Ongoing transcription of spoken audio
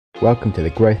Welcome to the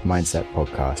Growth Mindset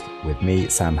Podcast with me,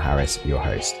 Sam Harris, your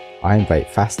host. I invite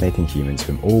fascinating humans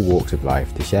from all walks of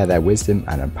life to share their wisdom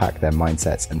and unpack their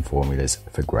mindsets and formulas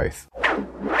for growth.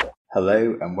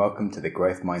 Hello and welcome to the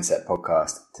Growth Mindset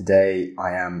Podcast. Today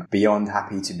I am beyond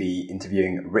happy to be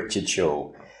interviewing Richard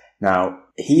Shaw. Now,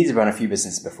 he's run a few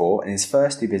businesses before and his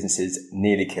first two businesses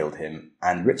nearly killed him,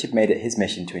 and Richard made it his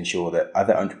mission to ensure that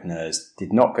other entrepreneurs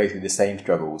did not go through the same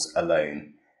struggles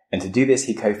alone. And to do this,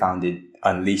 he co-founded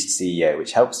Unleashed CEO,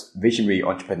 which helps visionary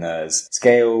entrepreneurs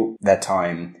scale their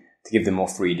time to give them more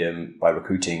freedom by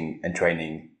recruiting and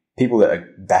training people that are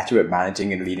better at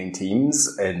managing and leading teams,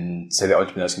 and so that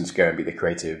entrepreneurs can just go and be the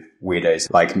creative weirdos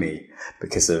like me,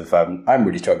 because of I'm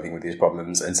really struggling with these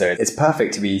problems. And so it's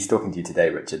perfect to be talking to you today,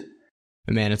 Richard.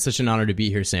 Man, it's such an honor to be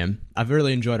here, Sam. I've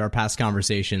really enjoyed our past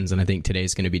conversations, and I think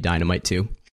today's going to be dynamite too.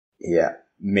 Yeah,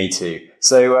 me too.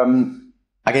 So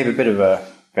I gave a bit of a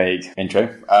vague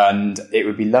intro, and it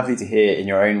would be lovely to hear in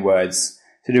your own words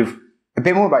sort of a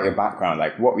bit more about your background.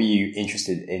 Like, what were you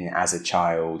interested in as a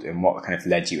child, and what kind of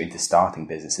led you into starting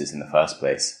businesses in the first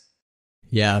place?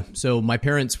 Yeah, so my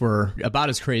parents were about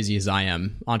as crazy as I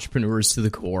am, entrepreneurs to the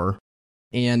core.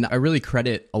 And I really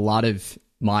credit a lot of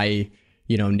my,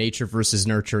 nature versus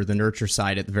nurture, the nurture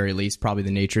side at the very least, probably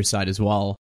the nature side as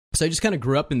well. So I just kind of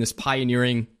grew up in this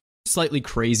pioneering, slightly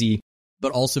crazy,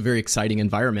 but also very exciting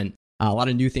environment. A lot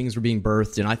of new things were being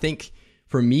birthed. And I think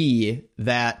for me,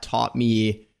 that taught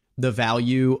me the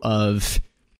value of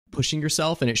pushing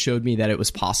yourself, and it showed me that it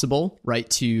was possible, right,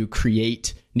 to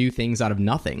create new things out of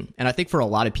nothing. And I think for a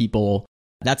lot of people,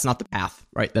 that's not the path,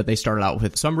 right, that they started out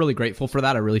with. So I'm really grateful for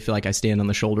that. I really feel like I stand on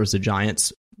the shoulders of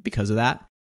giants because of that.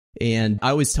 And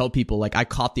I always tell people, like, I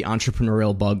caught the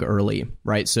entrepreneurial bug early,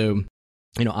 right? So,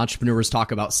 entrepreneurs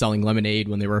talk about selling lemonade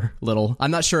when they were little.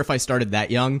 I'm not sure if I started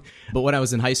that young, but when I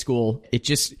was in high school, it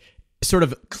just sort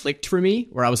of clicked for me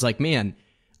where I was like, man,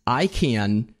 I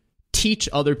can teach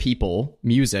other people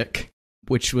music,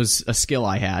 which was a skill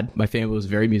I had. My family was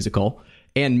very musical,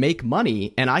 and make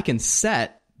money. And I can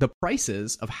set the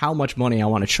prices of how much money I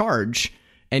want to charge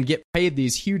and get paid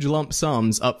these huge lump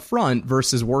sums up front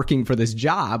versus working for this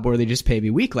job where they just pay me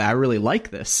weekly. I really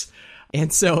like this.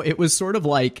 And so it was sort of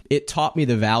like, it taught me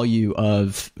the value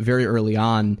of very early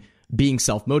on being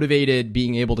self-motivated,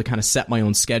 being able to kind of set my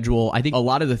own schedule. I think a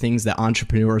lot of the things that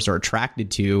entrepreneurs are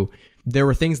attracted to, there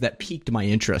were things that piqued my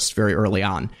interest very early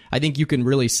on. I think you can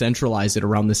really centralize it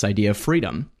around this idea of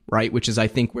freedom, right? Which is, I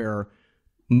think, where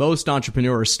most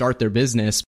entrepreneurs start their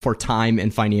business for time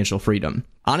and financial freedom.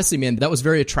 Honestly, man, that was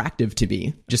very attractive to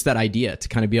me. Just that idea to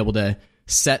kind of be able to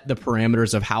set the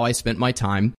parameters of how I spent my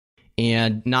time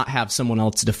and not have someone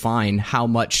else define how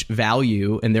much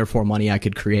value and therefore money I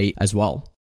could create as well.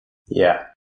 Yeah,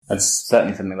 that's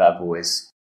certainly something that I've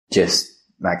always just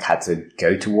had to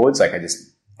go towards. I just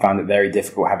found it very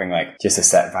difficult having just a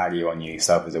set value on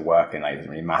yourself as a worker, and it doesn't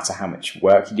really matter how much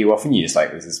work you do. Often you just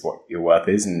this is what your worth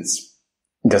is, and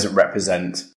it doesn't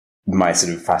represent my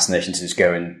sort of fascination to just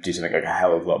go and do something a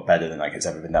hell of a lot better than it's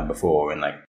ever been done before. And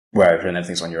wherever and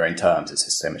everything's on your own terms, it's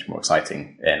just so much more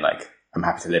exciting. And I'm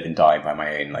happy to live and die by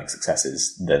my own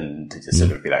successes than to just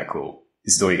sort of be cool,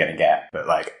 this is all you're going to get. But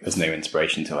there's no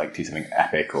inspiration to do something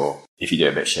epic, or if you do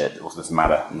a bit shit, it also doesn't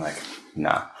matter. I'm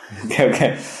nah.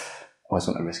 Okay. I always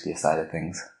want the riskier side of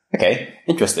things. Okay,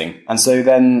 interesting. And so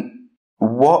then,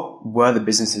 what were the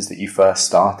businesses that you first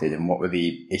started, and what were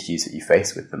the issues that you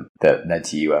faced with them that led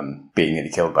to you being nearly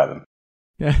killed by them?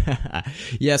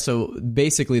 Yeah, so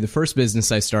basically the first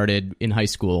business I started in high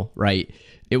school, right?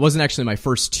 It wasn't actually my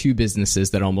first two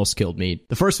businesses that almost killed me.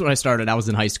 The first one I started, I was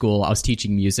in high school. I was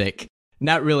teaching music.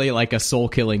 Not really a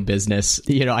soul-killing business.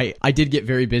 I did get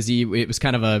very busy. It was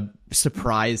kind of a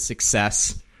surprise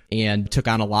success, and took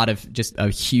on a lot of just a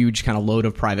huge kind of load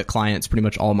of private clients. Pretty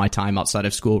much all my time outside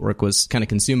of schoolwork was kind of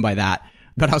consumed by that.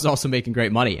 But I was also making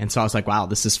great money. And so I was like, wow,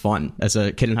 this is fun. As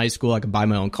a kid in high school, I could buy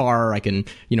my own car. I can,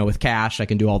 with cash, I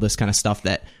can do all this kind of stuff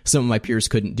that some of my peers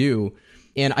couldn't do.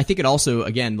 And I think it also,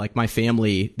 again, my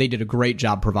family, they did a great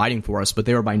job providing for us, but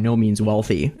they were by no means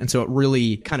wealthy. And so it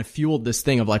really kind of fueled this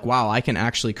thing of wow, I can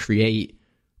actually create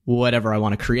whatever I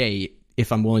want to create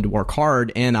if I'm willing to work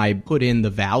hard and I put in the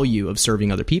value of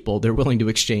serving other people. They're willing to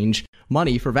exchange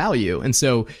money for value. And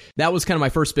so that was kind of my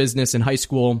first business in high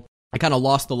school. I kind of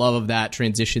lost the love of that,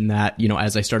 transition that,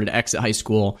 as I started to exit high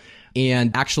school,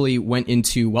 and actually went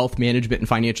into wealth management and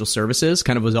financial services.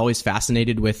 Kind of was always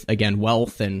fascinated with, again,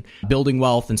 wealth and building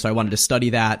wealth. And so I wanted to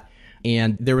study that.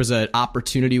 And there was an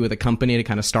opportunity with a company to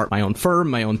kind of start my own firm,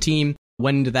 my own team.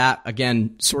 Went into that,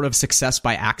 again, sort of success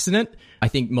by accident. I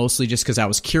think mostly just because I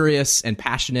was curious and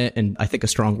passionate, and I think a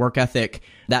strong work ethic.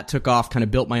 That took off, kind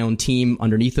of built my own team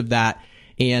underneath of that.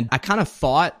 And I kind of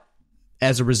thought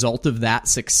as a result of that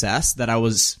success that I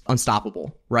was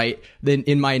unstoppable, right? Then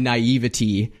in my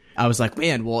naivety, I was like,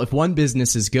 man, well, if one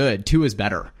business is good, two is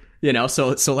better,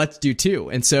 so let's do two.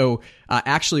 And so I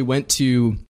actually went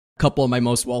to a couple of my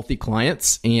most wealthy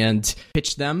clients and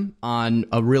pitched them on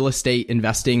a real estate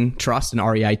investing trust, an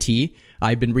REIT.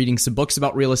 I've been reading some books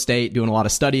about real estate, doing a lot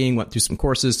of studying, went through some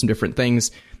courses, some different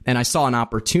things. And I saw an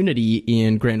opportunity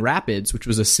in Grand Rapids, which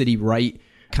was a city right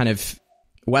kind of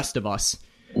west of us,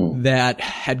 that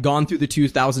had gone through the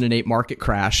 2008 market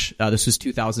crash. This was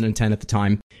 2010 at the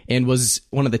time, and was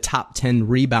one of the top 10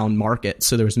 rebound markets.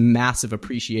 So there was massive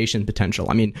appreciation potential.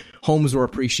 I mean, homes were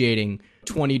appreciating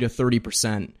 20 to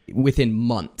 30% within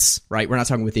months, right? We're not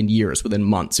talking within years, within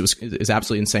months. It was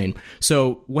absolutely insane.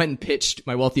 So went and pitched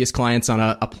my wealthiest clients on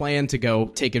a plan to go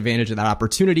take advantage of that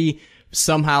opportunity.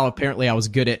 Somehow, apparently, I was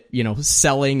good at,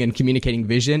 selling and communicating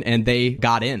vision, and they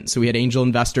got in. So we had angel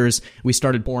investors. We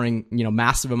started pouring,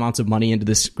 massive amounts of money into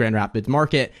this Grand Rapids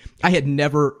market. I had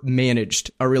never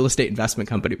managed a real estate investment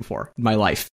company before in my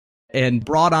life, and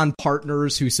brought on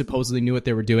partners who supposedly knew what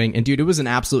they were doing. And dude, it was an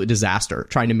absolute disaster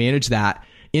trying to manage that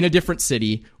in a different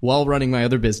city while running my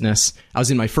other business. I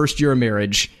was in my first year of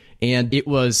marriage, and it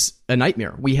was a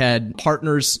nightmare. We had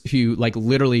partners who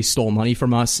literally stole money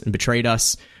from us and betrayed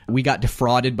us. We got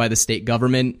defrauded by the state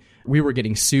government. We were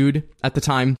getting sued at the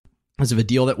time because of a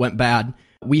deal that went bad.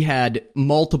 We had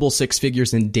multiple six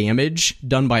figures in damage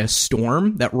done by a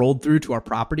storm that rolled through to our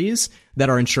properties that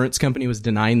our insurance company was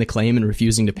denying the claim and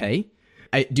refusing to pay.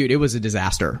 Dude, it was a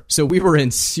disaster. So we were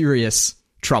in serious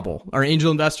trouble. Our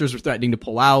angel investors were threatening to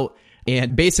pull out.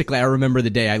 And basically, I remember the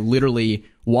day I literally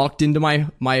walked into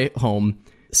my home,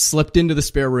 slipped into the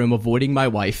spare room, avoiding my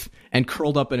wife, and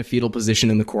curled up in a fetal position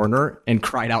in the corner and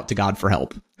cried out to God for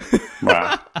help.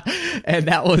 Wow. And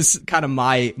that was kind of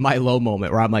my low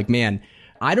moment where I'm like, man,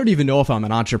 I don't even know if I'm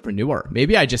an entrepreneur.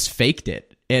 Maybe I just faked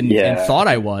it and thought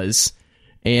I was,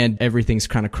 and everything's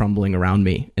kind of crumbling around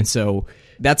me. And so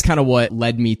that's kind of what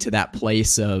led me to that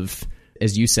place of,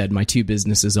 as you said, my two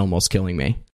businesses almost killing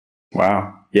me.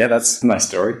 Wow. Yeah, that's a nice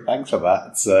story. Thanks for that.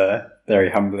 It's very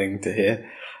humbling to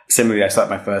hear. Similarly, I started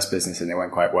my first business and it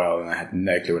went quite well, and I had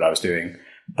no clue what I was doing,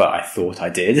 but I thought I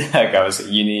did. I was at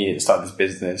uni, started this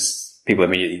business. People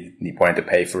immediately wanted to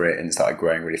pay for it, and it started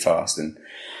growing really fast. And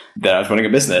then I was running a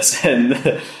business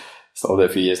and sold it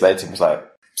a few years later and was like,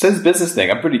 so this business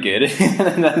thing, I'm pretty good.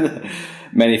 And then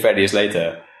many failures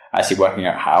later, actually working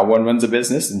out how one runs a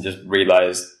business, and just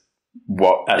realized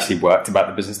what actually worked about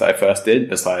the business that I first did,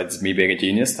 besides me being a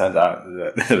genius. Turns out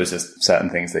that there was just certain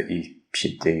things that you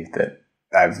should do that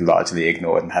I've largely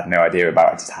ignored and had no idea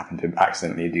about. I just happened to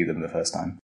accidentally do them the first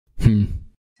time.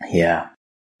 Yeah.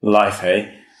 Life,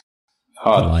 hey?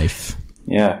 Hard. Life.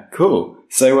 Yeah, cool.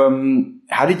 So,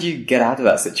 how did you get out of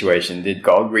that situation? Did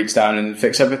God reach down and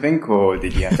fix everything, or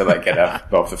did you have to get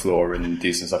up off the floor and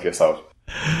do some stuff yourself?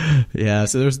 Yeah,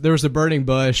 so there was a burning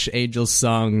bush, angels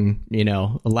sung,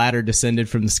 a ladder descended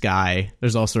from the sky.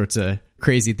 There's all sorts of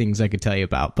crazy things I could tell you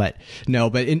about, but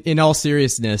in all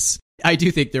seriousness, I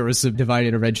do think there was some divine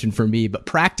intervention for me, but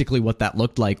practically what that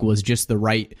looked like was just the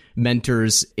right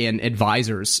mentors and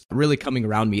advisors really coming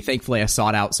around me. Thankfully, I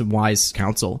sought out some wise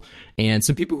counsel and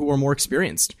some people who were more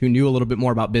experienced, who knew a little bit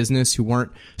more about business, who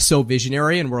weren't so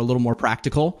visionary and were a little more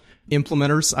practical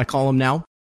implementers, I call them now.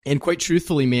 And quite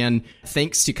truthfully, man,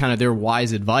 thanks to kind of their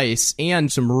wise advice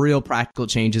and some real practical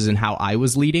changes in how I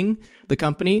was leading the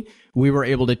company, we were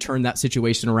able to turn that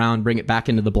situation around, bring it back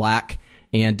into the black.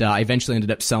 And I eventually ended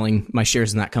up selling my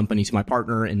shares in that company to my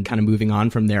partner and kind of moving on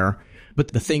from there. But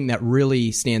the thing that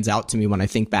really stands out to me when I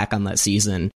think back on that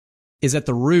season is at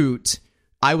the root,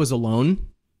 I was alone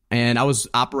and I was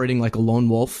operating like a lone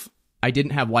wolf. I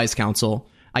didn't have wise counsel.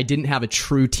 I didn't have a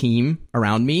true team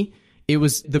around me.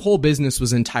 The whole business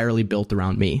was entirely built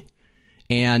around me.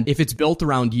 And if it's built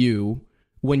around you,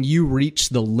 when you reach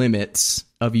the limits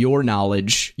of your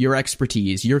knowledge, your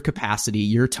expertise, your capacity,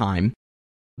 your time,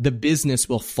 the business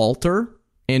will falter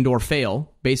and or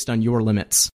fail based on your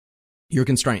limits, your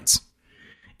constraints.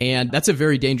 And that's a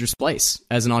very dangerous place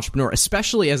as an entrepreneur,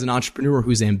 especially as an entrepreneur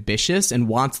who's ambitious and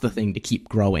wants the thing to keep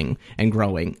growing and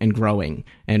growing and growing.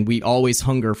 And we always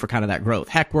hunger for kind of that growth.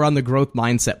 Heck, we're on the Growth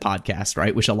Mindset podcast,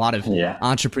 right? Which a lot of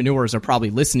entrepreneurs are probably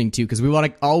listening to because we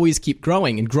want to always keep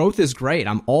growing. And growth is great.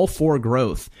 I'm all for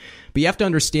growth. But you have to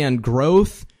understand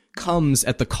growth comes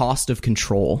at the cost of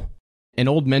control. An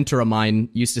old mentor of mine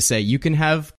used to say, you can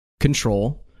have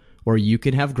control or you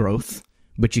can have growth,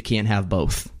 but you can't have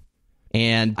both.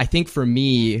 And I think for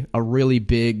me, a really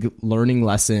big learning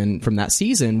lesson from that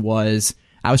season was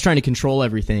I was trying to control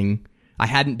everything. I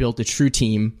hadn't built a true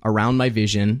team around my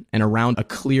vision and around a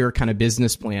clear kind of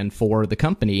business plan for the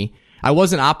company. I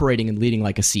wasn't operating and leading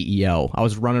like a CEO. I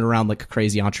was running around like a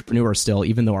crazy entrepreneur still,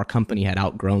 even though our company had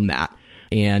outgrown that.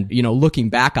 And, looking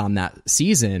back on that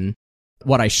season,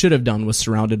 what I should have done was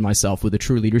surrounded myself with a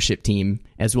true leadership team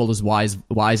as well as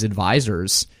wise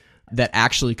advisors that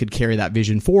actually could carry that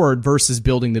vision forward versus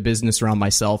building the business around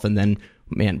myself and then,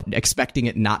 expecting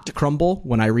it not to crumble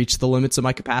when I reached the limits of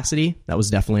my capacity. That was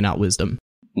definitely not wisdom.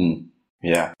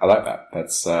 Yeah, I like that.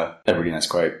 That's a really nice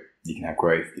quote. You can have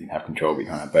growth, you can have control, but you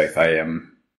can't have both.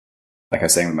 Like I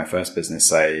was saying with my first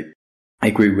business, I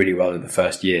grew really well in the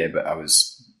first year, but I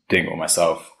was doing it all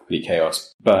myself, complete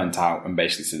chaos, burnt out, and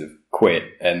basically sort of quit.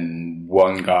 And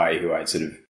one guy who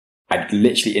I'd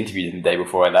literally interviewed him the day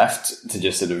before I left to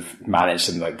just sort of manage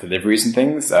some like deliveries and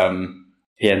things.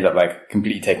 He ended up like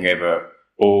completely taking over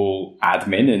all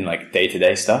admin and like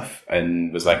day-to-day stuff,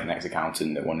 and was like an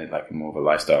ex-accountant that wanted like more of a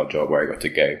lifestyle job where I got to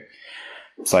go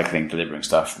cycling, delivering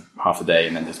stuff half a day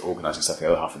and then just organizing stuff the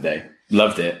other half a day.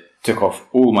 Loved it. Took off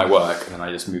all my work, and then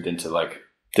I just moved into like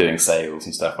doing sales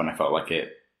and stuff when I felt like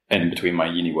it, and in between my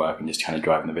uni work and just kind of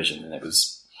driving the vision, and it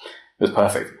was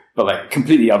perfect. But like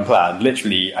completely unplanned.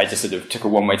 Literally, I just sort of took a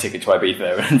one-way ticket to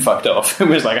Ibiza and fucked off. It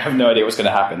was like, I have no idea what's going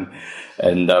to happen.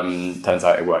 And turns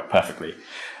out it worked perfectly.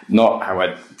 Not how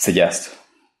I'd suggest.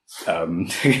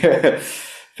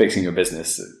 Fixing your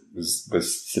business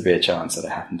was severe chance that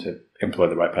I happened to employ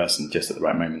the right person just at the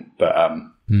right moment. But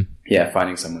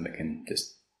finding someone that can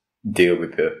just deal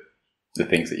with the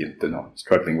things that you're not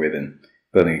struggling with, and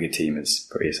building a good team is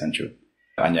pretty essential.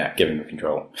 And giving them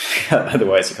control.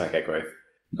 Otherwise you can't get growth.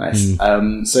 Nice.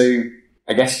 So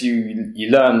I guess you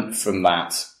learn from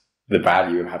that the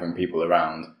value of having people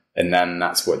around, and then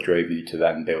that's what drove you to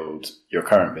then build your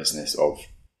current business of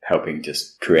helping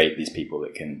just create these people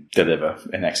that can deliver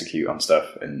and execute on stuff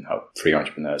and help free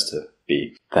entrepreneurs to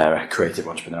be their creative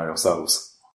entrepreneurial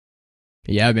selves.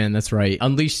 Yeah, man, that's right.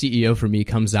 Unleashed CEO for me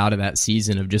comes out of that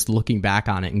season of just looking back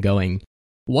on it and going,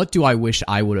 what do I wish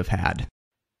I would have had?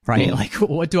 Right? Like,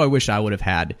 what do I wish I would have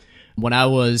had when I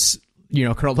was,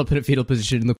 curled up in a fetal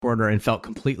position in the corner and felt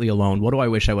completely alone? What do I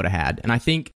wish I would have had? And I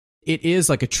think it is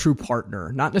like a true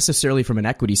partner, not necessarily from an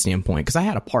equity standpoint, because I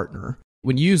had a partner.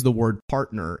 When you use the word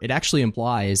partner, it actually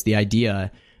implies the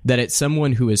idea that it's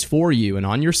someone who is for you and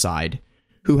on your side,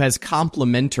 who has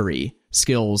complementary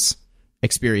skills,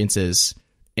 experiences,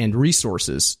 and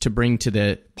resources to bring to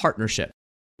the partnership.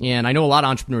 And I know a lot of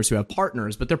entrepreneurs who have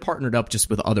partners, but they're partnered up just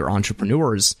with other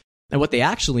entrepreneurs. And what they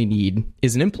actually need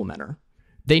is an implementer.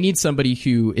 They need somebody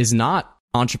who is not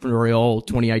entrepreneurial,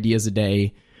 20 ideas a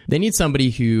day. They need somebody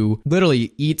who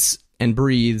literally eats and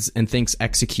breathes and thinks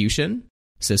execution,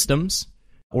 systems,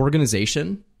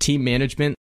 organization, team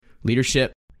management,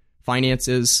 leadership,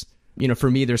 finances. For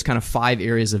me, there's kind of 5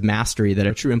 areas of mastery that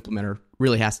a true implementer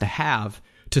really has to have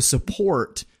to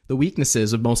support the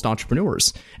weaknesses of most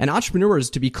entrepreneurs. And entrepreneurs,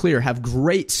 to be clear, have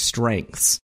great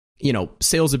strengths.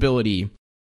 Sales ability,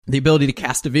 the ability to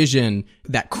cast a vision,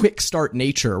 that quick start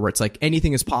nature where it's like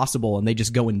anything is possible and they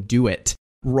just go and do it.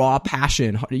 Raw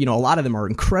passion. A lot of them are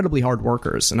incredibly hard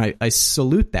workers, and I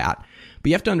salute that. But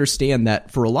you have to understand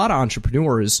that for a lot of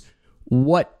entrepreneurs,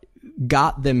 what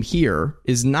got them here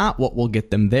is not what will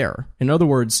get them there. In other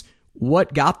words,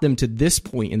 what got them to this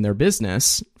point in their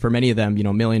business, for many of them,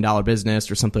 $1 million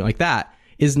business or something like that,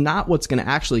 is not what's going to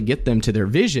actually get them to their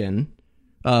vision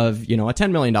of, a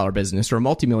 $10 million business or a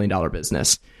multi-million-dollar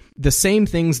business. The same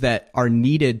things that are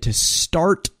needed to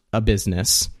start a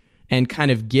business and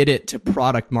kind of get it to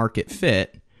product market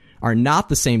fit are not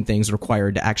the same things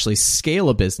required to actually scale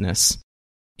a business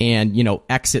and,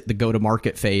 exit the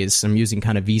go-to-market phase. I'm using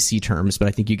kind of VC terms, but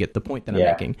I think you get the point that I'm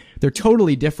making. They're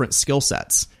totally different skill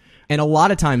sets. And a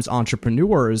lot of times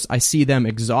entrepreneurs, I see them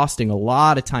exhausting a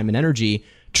lot of time and energy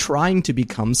trying to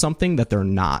become something that they're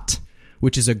not,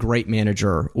 which is a great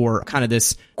manager or kind of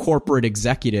this corporate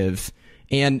executive.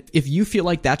 And if you feel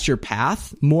like that's your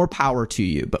path, more power to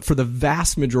you. But for the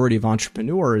vast majority of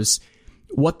entrepreneurs,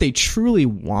 what they truly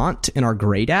want and are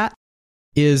great at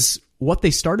is what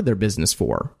they started their business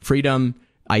for. Freedom,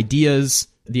 ideas,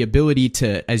 the ability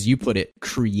to, as you put it,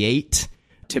 create,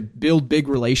 to build big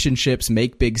relationships,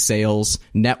 make big sales,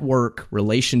 network,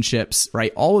 relationships,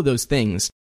 right? All of those things.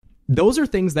 Those are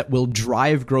things that will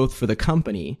drive growth for the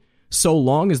company so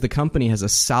long as the company has a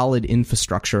solid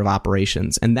infrastructure of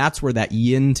operations. And that's where that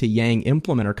yin to yang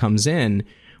implementer comes in,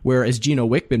 where, as Gino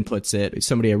Wickman puts it,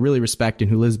 somebody I really respect and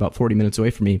who lives about 40 minutes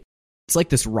away from me, it's like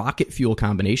this rocket fuel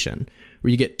combination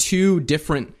where you get 2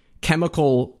 different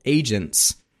chemical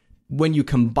agents. When you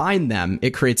combine them, it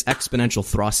creates exponential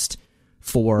thrust,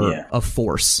 for a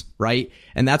force, right?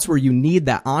 And that's where you need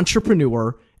that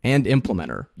entrepreneur and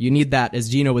implementer. You need that, as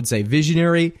Gino would say,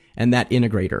 visionary and that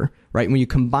integrator, right? When you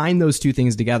combine those two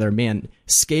things together, man,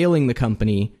 scaling the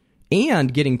company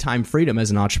and getting time freedom as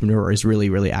an entrepreneur is really,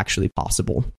 really actually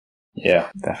possible. Yeah,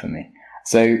 definitely.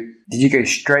 So did you go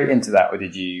straight into that, or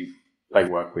did you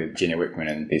work with Gino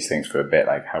Wickman and these things for a bit,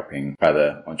 helping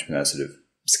other entrepreneurs sort of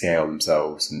scale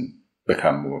themselves and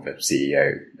become more of a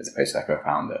CEO as opposed to a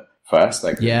founder first?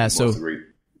 So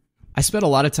I spent a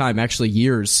lot of time, actually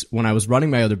years, when I was running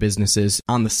my other businesses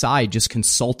on the side, just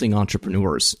consulting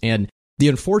entrepreneurs. And the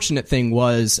unfortunate thing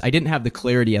was I didn't have the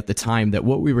clarity at the time that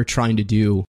what we were trying to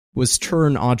do was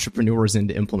turn entrepreneurs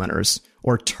into implementers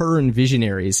or turn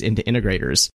visionaries into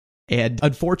integrators. And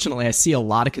unfortunately, I see a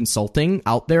lot of consulting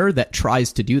out there that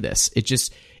tries to do this.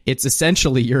 It's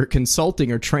essentially you're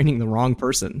consulting or training the wrong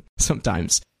person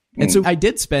sometimes. And so I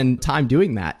did spend time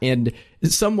doing that. And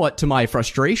somewhat to my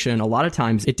frustration, a lot of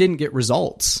times it didn't get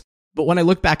results. But when I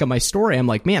look back at my story, I'm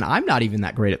like, man, I'm not even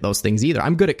that great at those things either.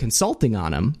 I'm good at consulting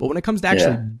on them. But when it comes to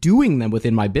actually doing them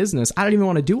within my business, I don't even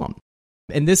want to do them.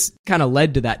 And this kind of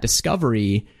led to that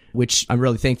discovery, which I'm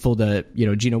really thankful to,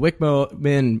 Gino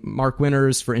Wickman, Mark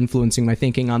Winters for influencing my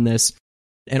thinking on this.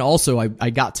 And also I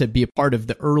got to be a part of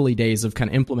the early days of kind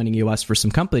of implementing EOS for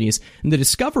some companies. And the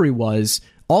discovery was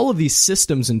all of these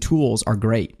systems and tools are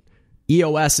great.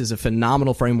 EOS is a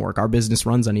phenomenal framework. Our business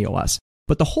runs on EOS.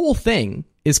 But the whole thing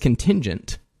is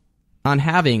contingent on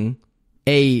having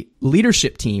a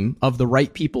leadership team of the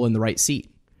right people in the right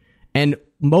seat. And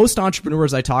most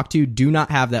entrepreneurs I talk to do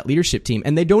not have that leadership team,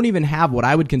 and they don't even have what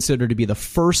I would consider to be the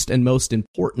first and most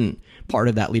important part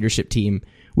of that leadership team,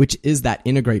 which is that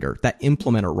integrator, that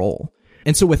implementer role.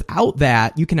 And so without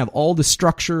that, you can have all the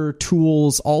structure,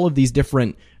 tools, all of these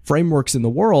different frameworks in the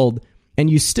world, and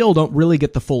you still don't really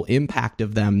get the full impact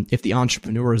of them if the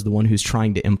entrepreneur is the one who's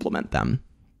trying to implement them.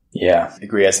 Yeah, I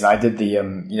agree. Yes, and I did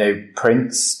the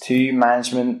Prince 2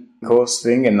 management course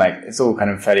thing, and it's all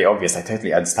kind of fairly obvious. I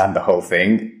totally understand the whole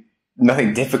thing.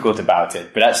 Nothing difficult about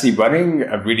it, but actually running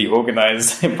a really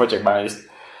organized project managed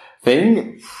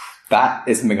thing, that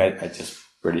is something I just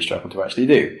really struggle to actually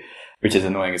do, which is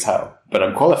annoying as hell. But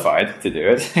I'm qualified to do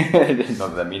it.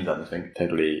 Not that that means anything.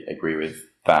 Totally agree with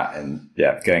that. And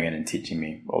going in and teaching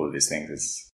me all of these things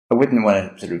is, I wouldn't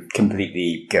want to sort of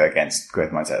completely go against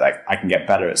growth mindset. I can get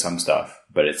better at some stuff,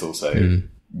 but it's also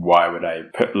why would I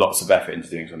put lots of effort into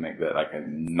doing something that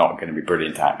I'm not going to be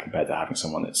brilliant at compared to having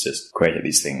someone that's just great at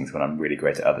these things when I'm really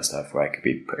great at other stuff where I could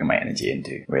be putting my energy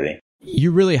into, really.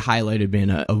 You really highlighted, man,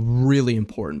 a really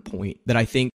important point that I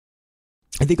think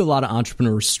a lot of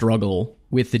entrepreneurs struggle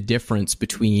with, the difference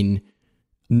between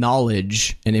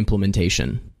knowledge and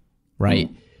implementation, right?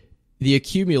 The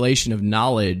accumulation of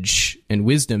knowledge and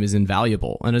wisdom is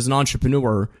invaluable. And as an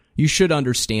entrepreneur, you should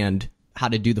understand how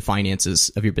to do the finances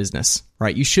of your business,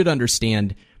 right? You should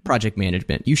understand project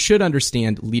management. You should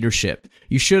understand leadership.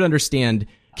 You should understand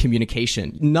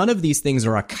communication. None of these things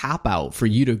are a cop-out for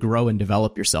you to grow and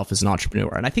develop yourself as an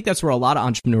entrepreneur. And I think that's where a lot of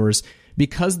entrepreneurs,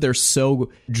 because they're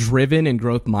so driven and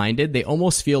growth-minded, they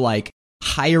almost feel like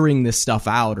hiring this stuff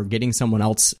out or getting someone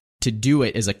else to do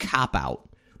it is a cop-out,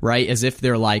 right? As if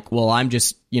they're like, well, I'm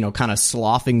just, kind of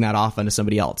sloughing that off onto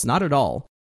somebody else. Not at all.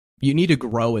 You need to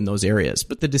grow in those areas.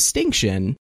 But the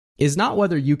distinction is not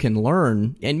whether you can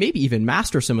learn and maybe even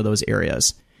master some of those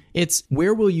areas. It's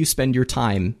where will you spend your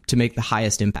time to make the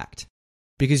highest impact?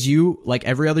 Because you, like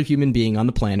every other human being on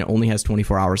the planet, only has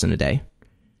 24 hours in a day.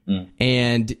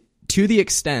 And to the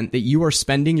extent that you are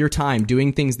spending your time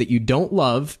doing things that you don't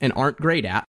love and aren't great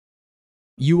at,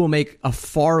 you will make a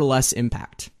far less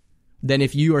impact than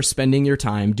if you are spending your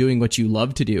time doing what you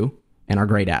love to do and are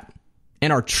great at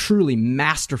and are truly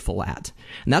masterful at.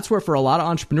 And that's where for a lot of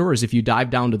entrepreneurs, if you dive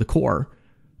down to the core,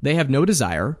 they have no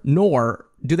desire, nor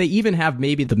do they even have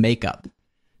maybe the makeup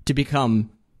to become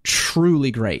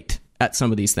truly great at some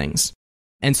of these things.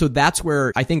 And so that's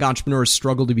where I think entrepreneurs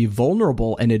struggle to be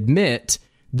vulnerable and admit,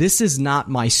 this is not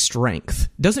my strength.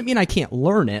 Doesn't mean I can't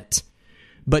learn it,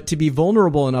 but to be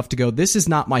vulnerable enough to go, this is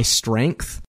not my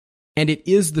strength. And it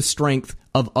is the strength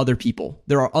of other people.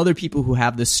 There are other people who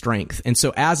have this strength. And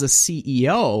so as a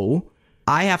CEO,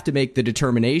 I have to make the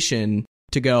determination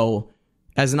to go,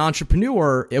 as an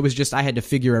entrepreneur, it was just I had to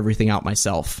figure everything out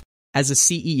myself. As a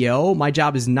CEO, my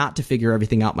job is not to figure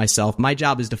everything out myself. My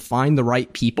job is to find the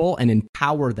right people and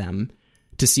empower them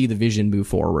to see the vision move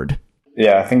forward.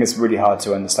 Yeah, I think it's really hard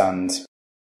to understand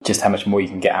just how much more you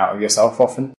can get out of yourself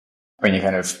often. When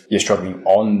you're struggling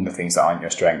on the things that aren't your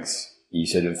strengths,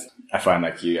 I find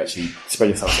like you actually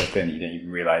spread yourself so thin, you don't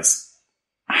even realize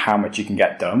how much you can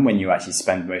get done when you actually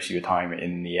spend most of your time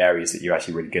in the areas that you're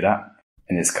actually really good at.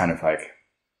 And it's kind of like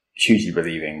hugely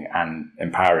relieving and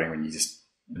empowering when you just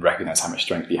recognize how much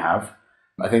strength you have.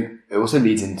 I think it also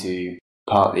leads into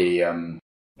partly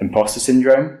imposter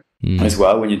syndrome as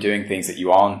well. When you're doing things that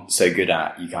you aren't so good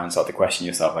at, you kind of start to question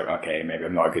yourself, like, okay, maybe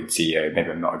I'm not a good CEO,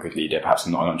 maybe I'm not a good leader, perhaps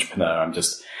I'm not an entrepreneur, I'm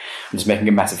just making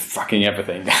a mess of fucking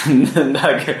everything. And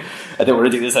like, I don't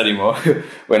want to do this anymore.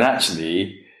 When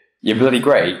actually, you're bloody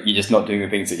great, you're just not doing the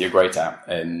things that you're great at.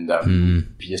 And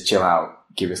if you just chill out,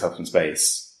 give yourself some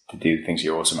space to do the things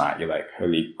you're awesome at, you're like,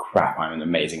 holy crap, I'm an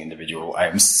amazing individual. I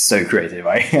am so creative.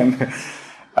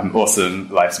 I'm awesome.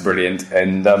 Life's brilliant.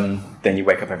 And then you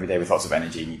wake up every day with lots of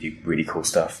energy and you do really cool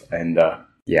stuff. And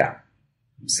yeah,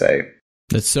 so.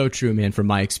 That's so true, man, from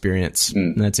my experience.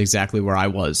 And that's exactly where I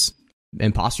was.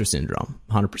 Imposter syndrome,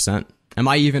 100%. Am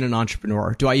I even an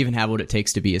entrepreneur? Do I even have what it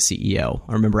takes to be a CEO?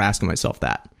 I remember asking myself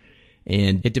that.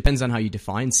 And it depends on how you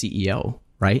define CEO,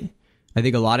 right? I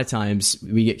think a lot of times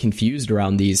we get confused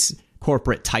around these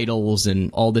corporate titles and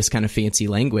all this kind of fancy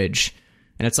language.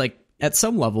 And it's like, at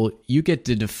some level, you get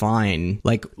to define,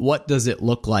 like, what does it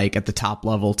look like at the top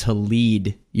level to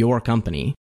lead your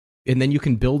company? And then you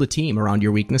can build a team around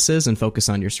your weaknesses and focus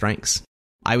on your strengths.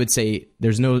 I would say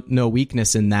there's no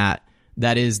weakness in that.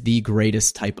 That is the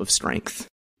greatest type of strength.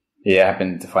 Yeah, I've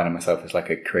been defining myself as like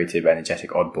a creative,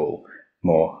 energetic oddball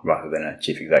more rather than a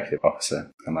chief executive officer.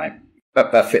 I'm like,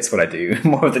 that fits what I do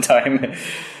more of the time.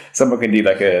 Someone can do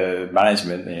like a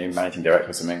managing director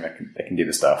or something. They can do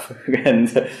the stuff. And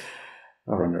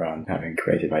I'll run around having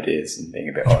creative ideas and being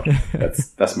a bit odd.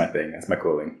 That's my thing. That's my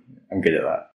calling. I'm good at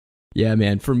that. Yeah,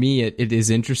 man. For me, it is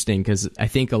interesting because I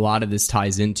think a lot of this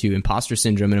ties into imposter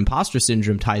syndrome, and imposter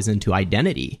syndrome ties into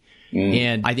identity.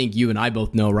 And I think you and I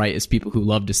both know, right, as people who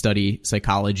love to study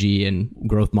psychology and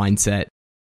growth mindset,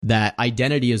 that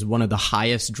identity is one of the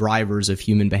highest drivers of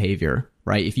human behavior,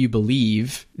 right? If you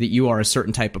believe that you are a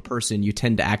certain type of person, you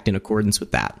tend to act in accordance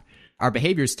with that. Our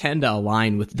behaviors tend to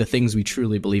align with the things we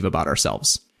truly believe about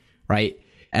ourselves, right?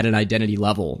 At an identity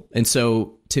level. And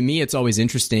so to me, it's always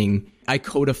interesting. I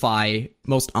codify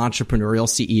most entrepreneurial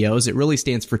CEOs. It really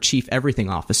stands for Chief Everything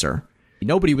Officer.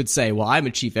 Nobody would say, well, I'm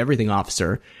a Chief Everything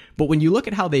Officer. But when you look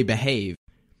at how they behave,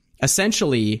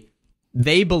 essentially,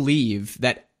 they believe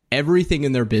that everything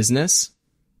in their business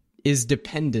is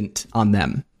dependent on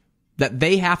them, that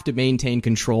they have to maintain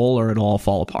control or it'll all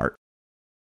fall apart.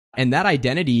 And that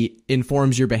identity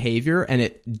informs your behavior, and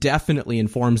it definitely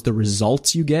informs the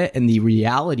results you get and the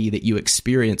reality that you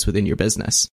experience within your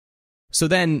business. So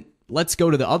then let's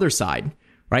go to the other side,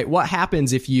 right? What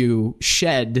happens if you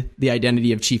shed the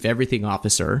identity of Chief Everything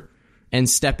Officer and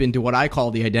step into what I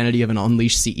call the identity of an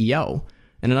unleashed CEO?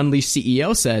 And an unleashed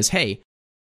CEO says, hey,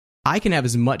 I can have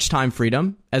as much time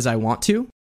freedom as I want to,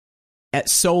 at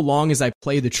so long as I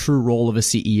play the true role of a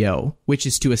CEO, which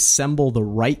is to assemble the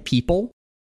right people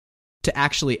to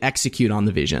actually execute on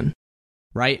the vision,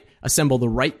 right? Assemble the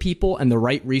right people and the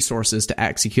right resources to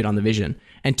execute on the vision.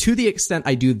 And to the extent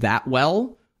I do that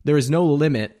well, there is no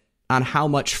limit on how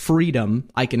much freedom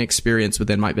I can experience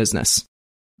within my business.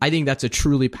 I think that's a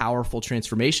truly powerful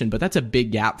transformation, but that's a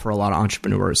big gap for a lot of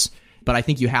entrepreneurs. But I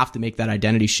think you have to make that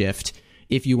identity shift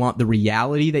if you want the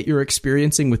reality that you're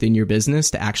experiencing within your business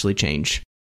to actually change.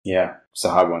 Yeah, so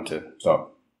I want to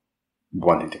stop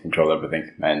wanting to control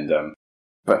everything. And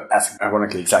but that's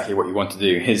ironically exactly what you want to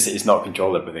do is not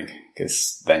control everything,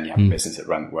 because then you have a business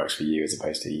that works for you as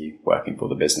opposed to you working for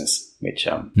the business, which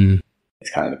is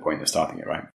kind of the point of starting it,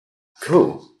 right?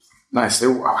 Cool. Nice.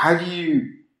 So how do you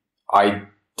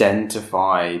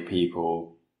identify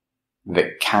people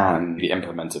that can be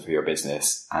implemented for your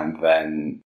business and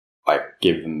then like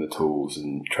give them the tools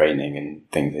and training and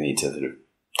things they need to sort of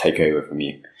take over from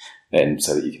you, then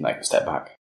so that you can make a step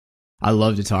back? I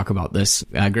love to talk about this.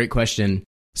 Great question.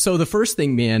 So the first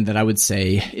thing, man, that I would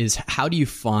say is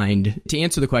to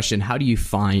answer the question, how do you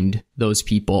find those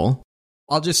people?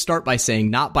 I'll just start by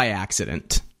saying not by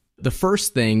accident. The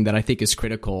first thing that I think is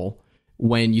critical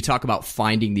when you talk about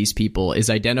finding these people is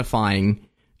identifying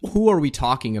who are we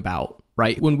talking about,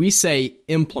 right? When we say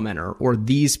implementer or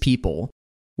these people,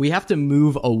 we have to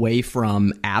move away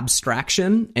from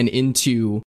abstraction and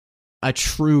into a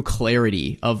true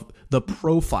clarity of the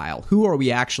profile. Who are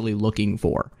we actually looking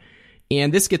for?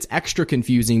 And this gets extra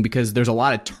confusing because there's a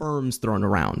lot of terms thrown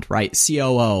around, right?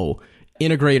 COO,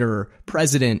 integrator,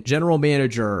 president, general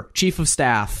manager, chief of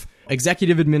staff,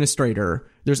 executive administrator.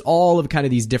 There's all of kind of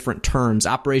these different terms,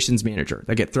 operations manager,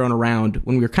 that get thrown around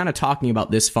when we're kind of talking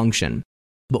about this function.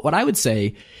 But what I would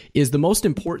say is the most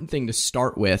important thing to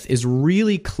start with is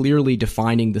really clearly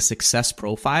defining the success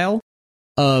profile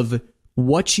of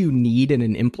what you need in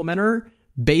an implementer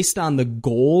based on the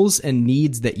goals and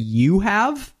needs that you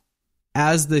have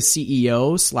as the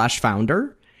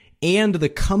CEO/founder and the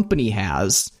company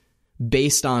has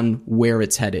based on where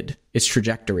it's headed, its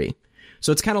trajectory.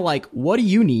 So it's kind of like, what do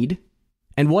you need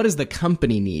and what does the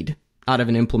company need out of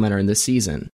an implementer in this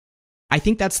season? I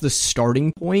think that's the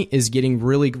starting point, is getting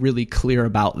really, really clear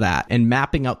about that and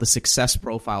mapping out the success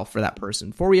profile for that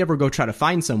person. Before we ever go try to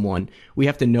find someone, we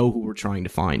have to know who we're trying to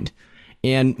find.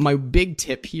 And my big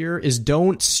tip here is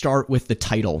don't start with the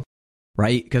title,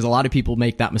 right? Because a lot of people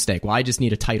make that mistake. Well, I just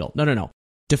need a title. No.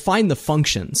 Define the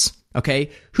functions, okay?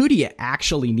 Who do you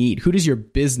actually need? Who does your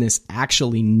business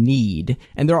actually need?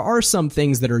 And there are some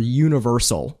things that are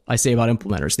universal, I say about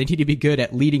implementers. They need to be good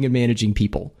at leading and managing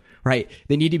people, right?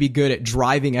 They need to be good at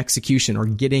driving execution or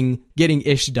getting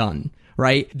ish done,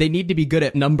 right? They need to be good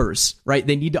at numbers, right?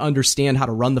 They need to understand how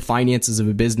to run the finances of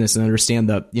a business and understand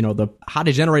the how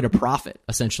to generate a profit,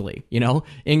 essentially,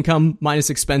 income minus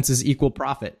expenses equal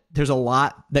profit. There's a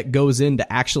lot that goes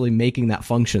into actually making that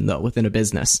function though within a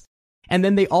business. And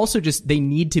then they also they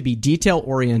need to be detail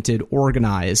oriented,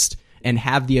 organized, and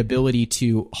have the ability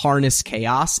to harness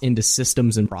chaos into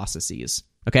systems and processes.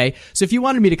 Okay. So if you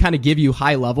wanted me to kind of give you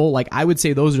high level, I would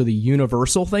say those are the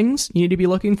universal things you need to be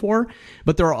looking for,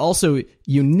 but there are also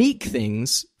unique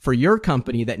things for your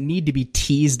company that need to be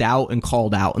teased out and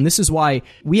called out. And this is why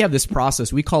we have this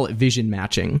process. We call it vision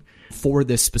matching for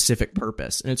this specific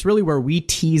purpose. And it's really where we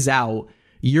tease out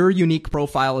your unique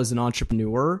profile as an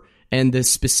entrepreneur and the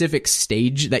specific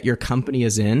stage that your company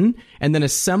is in, and then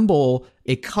assemble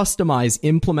a customized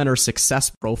implementer success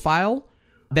profile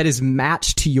that is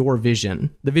matched to your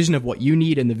vision, the vision of what you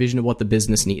need and the vision of what the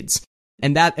business needs.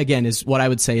 And that, again, is what I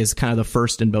would say is kind of the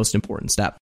first and most important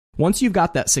step. Once you've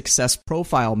got that success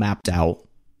profile mapped out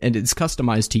and it's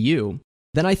customized to you,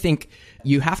 then I think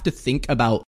you have to think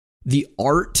about the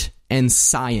art and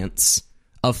science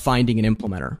of finding an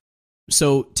implementer.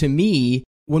 So to me,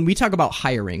 when we talk about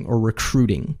hiring or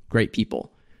recruiting great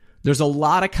people, there's a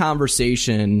lot of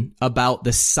conversation about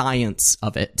the science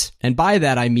of it. And by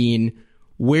that, I mean,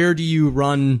 where do you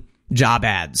run job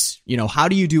ads? How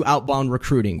do you do outbound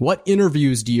recruiting? What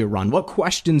interviews do you run? What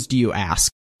questions do you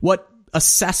ask? What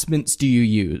assessments do you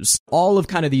use? All of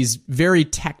kind of these very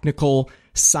technical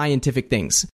scientific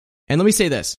things. And let me say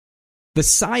this, the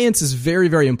science is very,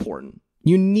 very important.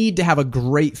 You need to have a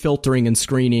great filtering and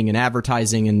screening and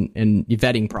advertising and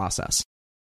vetting process.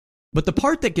 But the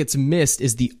part that gets missed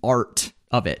is the art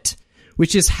of it,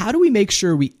 which is how do we make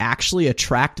sure we actually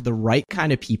attract the right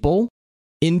kind of people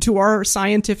into our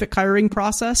scientific hiring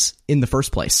process in the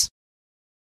first place,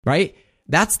 right?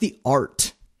 That's the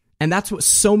art. And that's what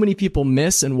so many people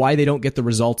miss and why they don't get the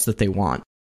results that they want.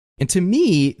 And to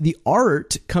me, the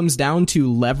art comes down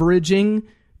to leveraging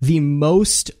the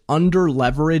most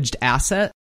under-leveraged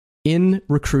asset in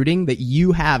recruiting that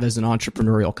you have as an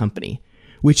entrepreneurial company,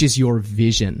 which is your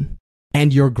vision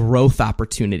and your growth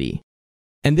opportunity.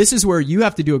 And this is where you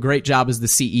have to do a great job as the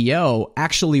CEO,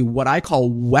 actually what I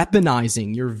call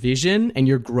weaponizing your vision and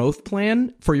your growth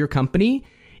plan for your company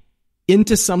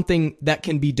into something that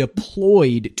can be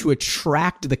deployed to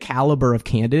attract the caliber of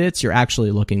candidates you're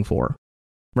actually looking for,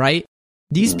 right?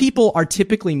 These people are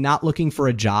typically not looking for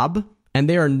a job, and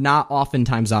they are not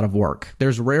oftentimes out of work.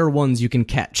 There's rare ones you can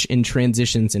catch in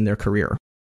transitions in their career,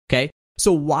 okay?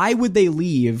 So why would they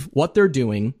leave what they're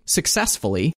doing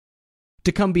successfully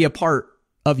to come be a part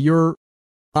of your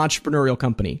entrepreneurial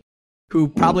company who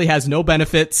probably has no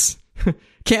benefits,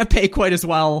 can't pay quite as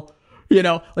well,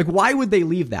 why would they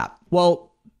leave that?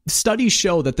 Well, studies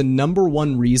show that the number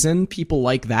one reason people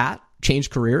like that change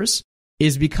careers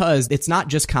is because it's not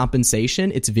just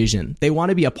compensation, it's vision. They want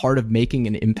to be a part of making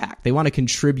an impact. They want to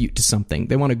contribute to something.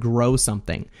 They want to grow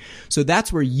something. So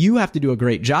that's where you have to do a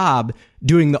great job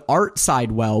doing the art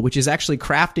side well, which is actually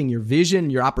crafting your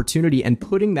vision, your opportunity, and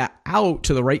putting that out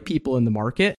to the right people in the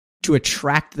market to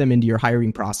attract them into your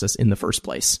hiring process in the first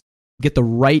place. Get the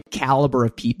right caliber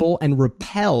of people and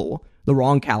repel the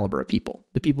wrong caliber of people,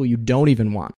 the people you don't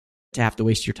even want to have to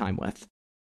waste your time with.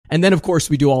 And then, of course,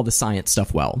 we do all the science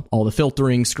stuff well, all the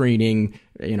filtering, screening,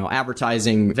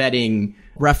 advertising, vetting,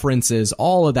 references,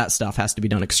 all of that stuff has to be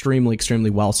done extremely, extremely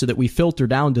well so that we filter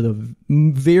down to the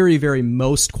very, very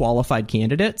most qualified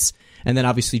candidates and then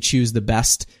obviously choose the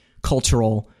best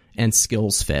cultural and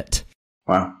skills fit.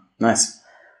 Wow. Nice.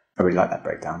 I really like that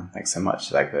breakdown. Thanks so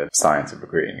much. The science of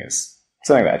recruiting is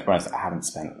something that, to be honest, I haven't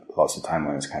spent lots of time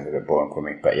on. It's kind of a bit boring for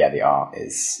me. But yeah, the art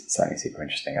is certainly super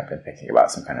interesting. I've been thinking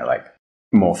about some kind of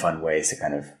more fun ways to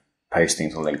kind of post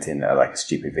things on LinkedIn that are a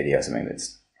stupid video or something that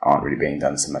aren't really being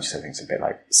done so much. So I think it's a bit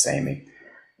samey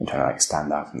and trying to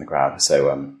stand out from the crowd.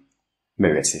 So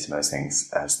maybe I'd see some of those things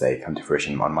as they come to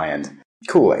fruition on my end.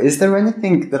 Cool. Is there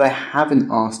anything that I haven't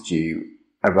asked you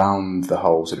around the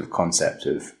whole sort of concept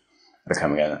of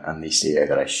becoming an Unleashed CEO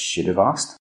that I should have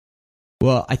asked?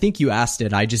 Well, I think you asked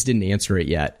it. I just didn't answer it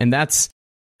yet. And that's,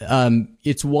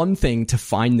 it's one thing to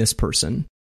find this person.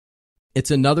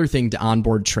 It's another thing to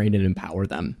onboard, train, and empower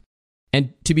them.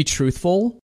 And to be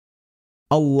truthful,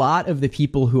 a lot of the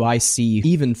people who I see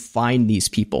even find these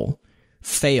people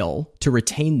fail to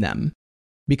retain them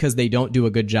because they don't do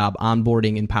a good job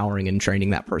onboarding, empowering, and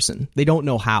training that person. They don't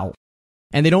know how.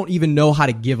 And they don't even know how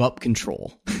to give up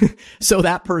control. So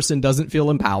that person doesn't feel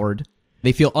empowered.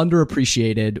 They feel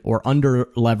underappreciated or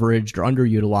under-leveraged or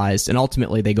underutilized, and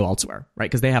ultimately they go elsewhere, right?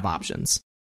 Because they have options.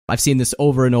 I've seen this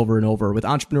over and over and over with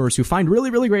entrepreneurs who find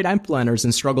really, really great implementers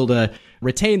and struggle to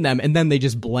retain them, and then they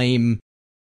just blame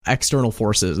external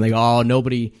forces. And they go, oh,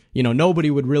 nobody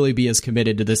would really be as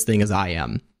committed to this thing as I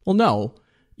am. Well, no,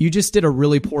 you just did a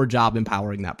really poor job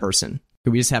empowering that person.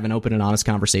 Could we just have an open and honest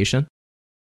conversation?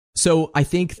 So I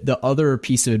think the other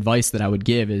piece of advice that I would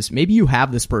give is maybe you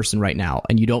have this person right now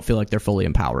and you don't feel like they're fully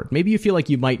empowered. Maybe you feel like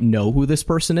you might know who this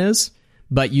person is,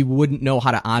 but you wouldn't know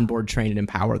how to onboard, train, and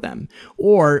empower them.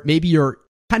 Or maybe you're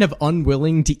kind of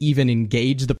unwilling to even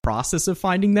engage the process of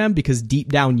finding them because deep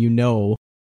down you know,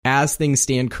 as things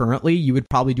stand currently, you would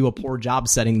probably do a poor job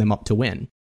setting them up to win.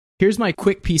 Here's my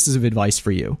quick pieces of advice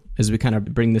for you as we kind of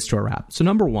bring this to a wrap. So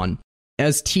number one,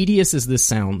 as tedious as this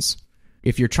sounds,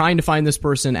 if you're trying to find this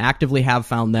person, actively have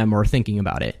found them, or thinking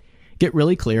about it, get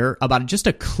really clear about just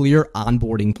a clear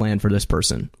onboarding plan for this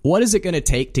person. What is it going to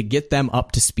take to get them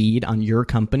up to speed on your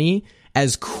company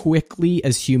as quickly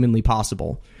as humanly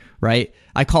possible, right?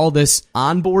 I call this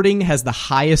onboarding has the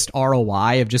highest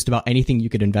ROI of just about anything you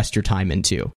could invest your time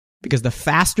into. Because the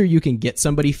faster you can get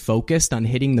somebody focused on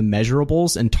hitting the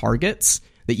measurables and targets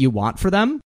that you want for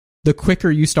them, the quicker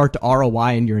you start to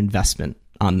ROI in your investment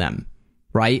on them.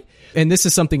 Right? And this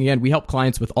is something, again, we help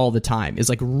clients with all the time, is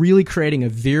like really creating a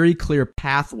very clear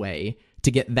pathway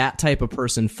to get that type of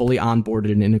person fully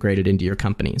onboarded and integrated into your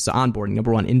company. So onboarding,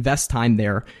 number one, invest time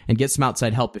there and get some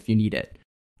outside help if you need it.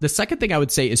 The second thing I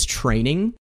would say is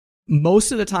training.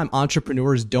 Most of the time,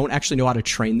 entrepreneurs don't actually know how to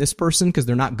train this person because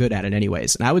they're not good at it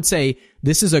anyways. And I would say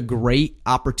this is a great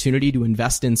opportunity to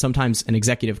invest in sometimes an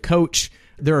executive coach.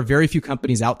 There are very few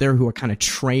companies out there who are kind of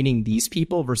training these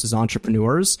people versus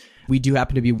entrepreneurs. We do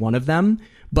happen to be one of them,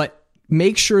 but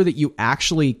make sure that you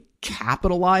actually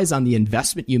capitalize on the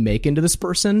investment you make into this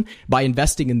person by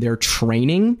investing in their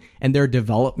training and their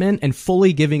development and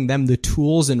fully giving them the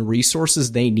tools and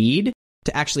resources they need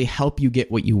to actually help you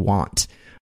get what you want.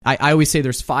 I always say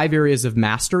there's 5 areas of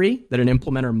mastery that an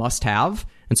implementer must have.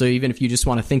 And so even if you just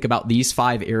want to think about these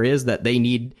 5 areas that they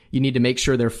need, you need to make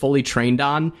sure they're fully trained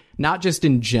on, not just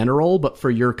in general, but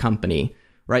for your company,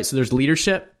 right? So there's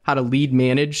leadership, how to lead,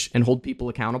 manage, and hold people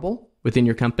accountable within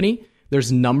your company.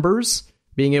 There's numbers,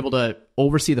 being able to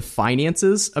oversee the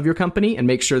finances of your company and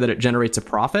make sure that it generates a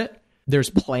profit.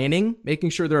 There's planning, making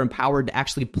sure they're empowered to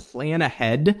actually plan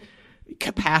ahead,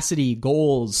 capacity,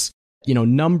 goals,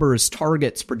 numbers,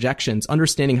 targets, projections,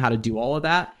 understanding how to do all of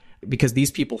that because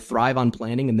these people thrive on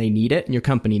planning and they need it and your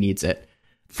company needs it.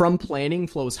 From planning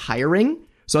flows hiring.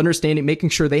 So understanding, making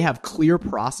sure they have clear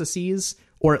processes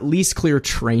or at least clear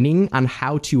training on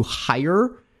how to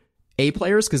hire A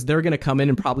players because they're going to come in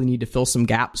and probably need to fill some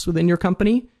gaps within your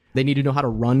company. They need to know how to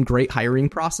run great hiring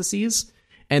processes.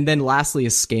 And then lastly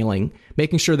is scaling,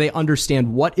 making sure they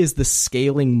understand what is the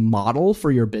scaling model for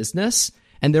your business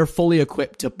and they're fully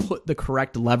equipped to put the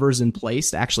correct levers in place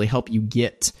to actually help you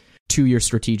get to your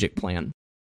strategic plan.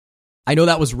 I know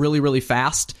that was really, really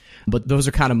fast, but those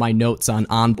are kind of my notes on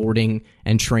onboarding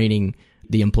and training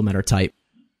the implementer type.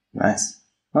 Nice.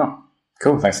 Oh,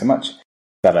 cool. Thanks so much.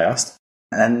 Glad I asked.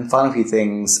 And final few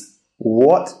things.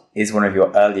 What is one of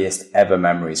your earliest ever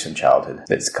memories from childhood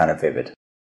that's kind of vivid?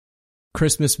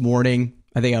 Christmas morning.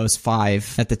 I think I was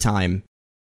 5 at the time.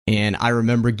 And I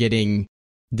remember getting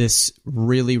this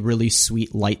really, really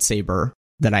sweet lightsaber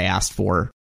that I asked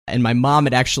for. And my mom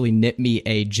had actually knit me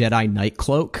a Jedi Knight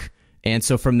cloak. And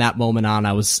so from that moment on,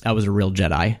 I was a real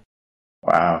Jedi.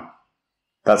 Wow.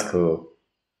 That's cool.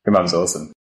 Your mom's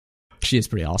awesome. She is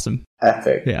pretty awesome.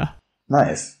 Epic. Yeah.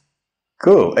 Nice.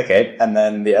 Cool. Okay. And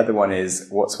then the other one is,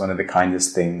 what's one of the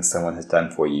kindest things someone has done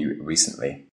for you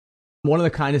recently? One of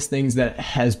the kindest things that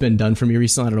has been done for me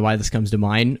recently, I don't know why this comes to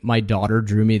mind. My daughter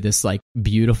drew me this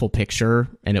beautiful picture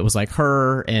and it was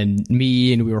her and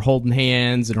me and we were holding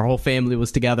hands and our whole family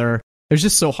was together. It was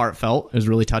just so heartfelt. It was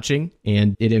really touching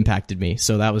and it impacted me.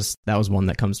 So that was one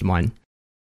that comes to mind.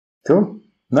 Cool.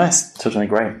 Nice. Totally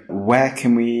great. Where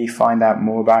can we find out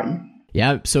more about you?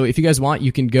 Yeah. So if you guys want,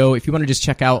 you can go, if you want to just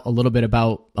check out a little bit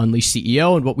about Unleashed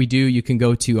CEO and what we do, you can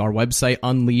go to our website,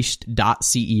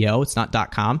 unleashed.ceo. It's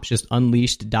not .com, it's just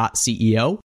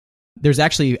unleashed.ceo. There's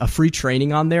actually a free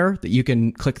training on there that you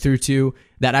can click through to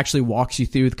that actually walks you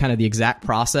through kind of the exact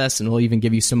process, and we'll even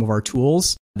give you some of our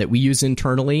tools that we use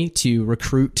internally to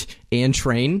recruit and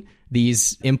train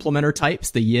these implementer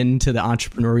types, the yin to the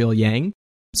entrepreneurial yang.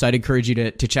 So I'd encourage you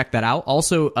to check that out.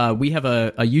 Also, we have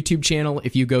a YouTube channel.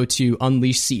 If you go to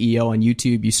Unleashed CEO on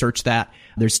YouTube, you search that.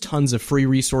 There's tons of free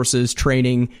resources,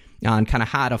 training on kind of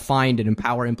how to find and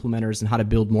empower implementers and how to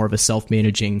build more of a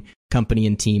self-managing company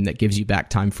and team that gives you back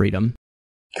time freedom.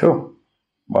 Cool.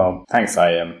 Well, thanks.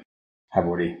 I have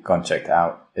already gone and checked it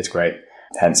out. It's great.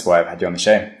 Hence why I've had you on the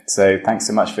show. So thanks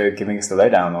so much for giving us the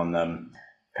lowdown on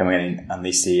becoming an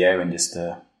Unleashed CEO and just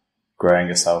growing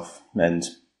yourself, and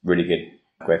really good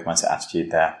growth mindset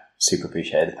attitude there. Super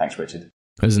appreciated. Thanks, Richard.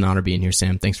 It was an honor being here,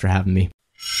 Sam. Thanks for having me.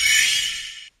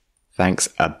 Thanks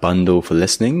a bundle for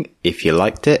listening. If you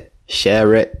liked it,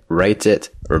 share it, rate it.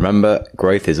 Remember,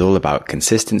 growth is all about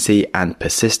consistency and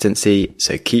persistency.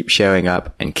 So keep showing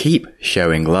up and keep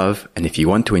showing love. And if you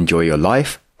want to enjoy your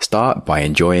life, start by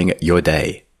enjoying your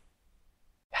day.